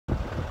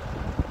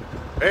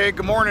Hey,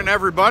 good morning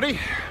everybody.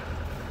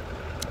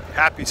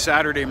 Happy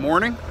Saturday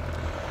morning.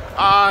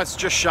 It's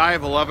just shy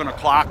of 11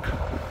 o'clock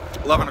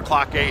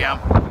a.m.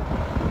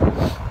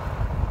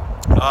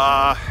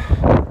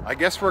 I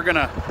guess we're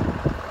gonna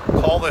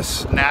call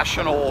this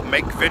National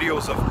Make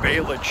Videos of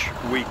Baleage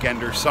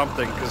Weekend or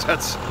something, because I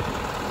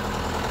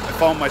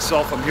found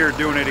myself, I'm here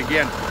doing it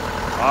again.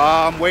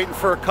 I'm waiting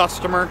for a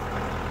customer.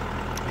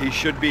 He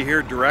should be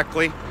here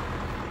directly.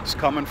 He's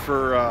coming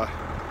for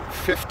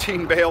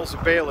 15 bales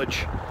of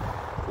baleage,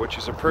 which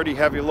is a pretty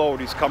heavy load.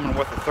 He's coming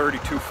with a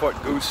 32-foot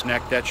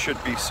gooseneck. That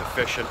should be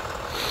sufficient.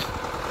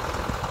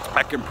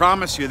 I can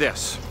promise you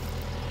this: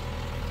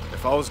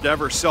 if I was to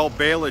ever sell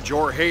baleage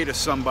or hay to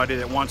somebody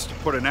that wants to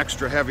put an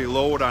extra heavy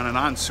load on an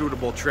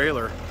unsuitable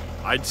trailer,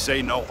 I'd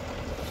say no,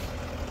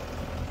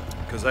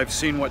 because I've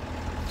seen what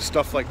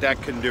stuff like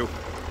that can do,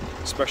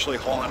 especially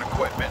hauling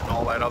equipment and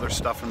all that other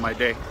stuff in my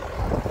day.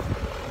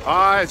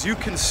 As you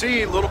can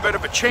see, a little bit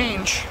of a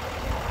change.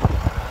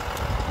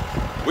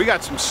 We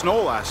got some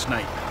snow last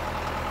night.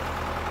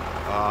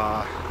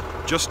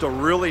 Just a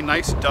really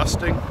nice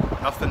dusting,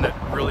 nothing that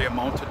really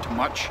amounted to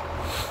much.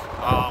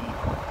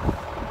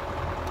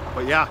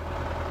 But yeah,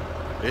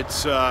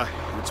 it's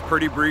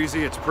pretty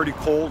breezy, it's pretty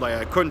cold.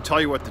 I couldn't tell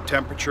you what the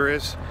temperature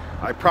is.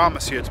 I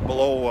promise you it's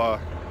below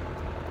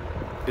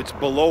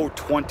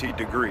 20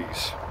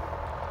 degrees.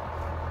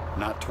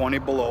 Not 20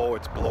 below,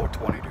 it's below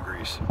 20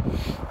 degrees.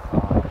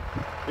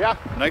 Yeah,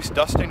 nice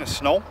dusting of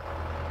snow.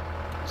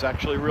 It's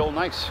actually real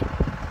nice.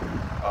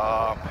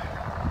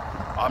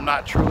 I'm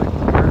not truly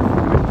prepared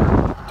for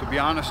winter, to be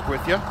honest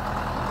with you,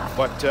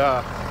 but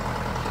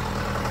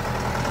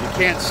you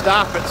can't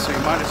stop it, so you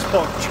might as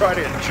well try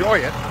to enjoy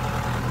it.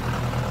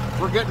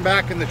 We're getting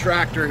back in the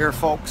tractor here,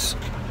 folks.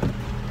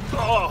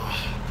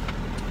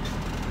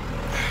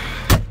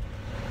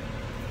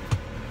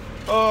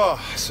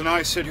 So now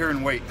I sit here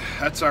and wait.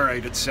 That's all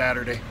right, it's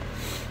Saturday.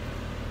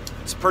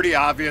 It's pretty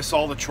obvious,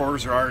 all the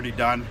chores are already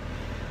done.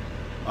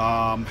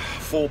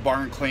 Full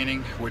barn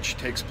cleaning, which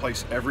takes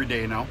place every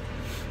day now,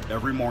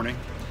 every morning.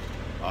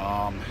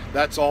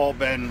 That's all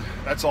been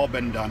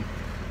done.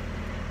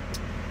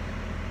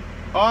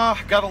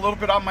 Got a little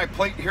bit on my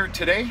plate here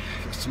today.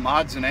 Some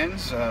odds and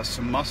ends,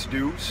 some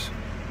must-dos,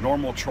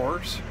 normal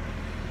chores.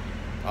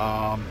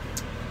 Yeah,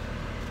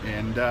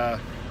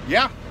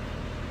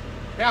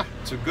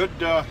 it's a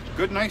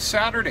good nice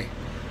Saturday.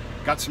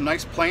 Got some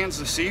nice plans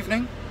this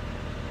evening.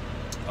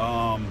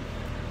 Yeah,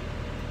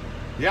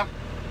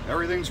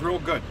 everything's real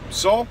good.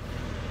 So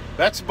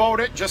that's about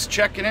it. Just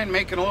checking in,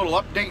 making a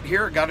little update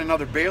here. Got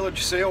another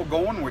baleage sale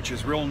going, which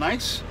is real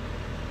nice.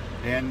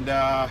 And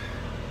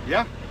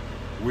yeah,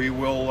 we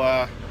will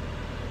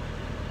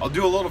I'll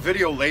do a little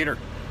video later.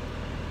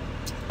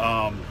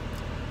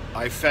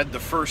 I fed the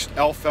first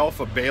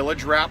alfalfa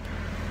baleage wrap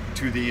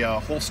to the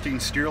Holstein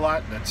steer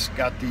lot that's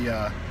got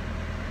the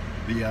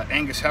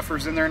Angus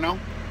heifers in there now.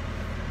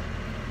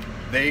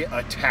 They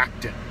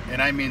attacked it,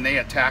 and I mean they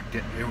attacked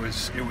it. It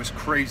was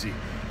crazy.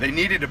 They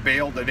needed a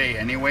bale today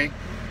anyway,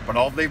 but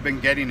all they've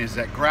been getting is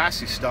that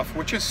grassy stuff,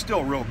 which is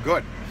still real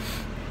good.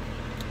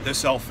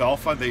 This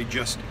alfalfa, they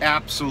just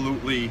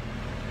absolutely,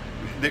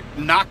 they're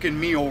knocking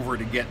me over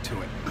to get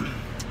to it.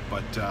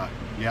 But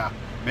yeah,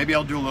 maybe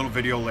I'll do a little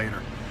video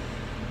later.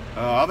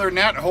 Other than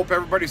that, I hope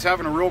everybody's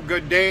having a real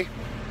good day.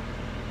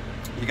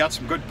 You got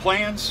some good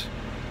plans.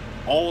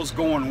 All is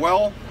going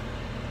well.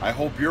 I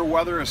hope your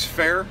weather is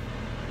fair,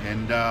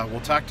 and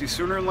we'll talk to you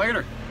sooner and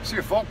later. See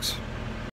you, folks.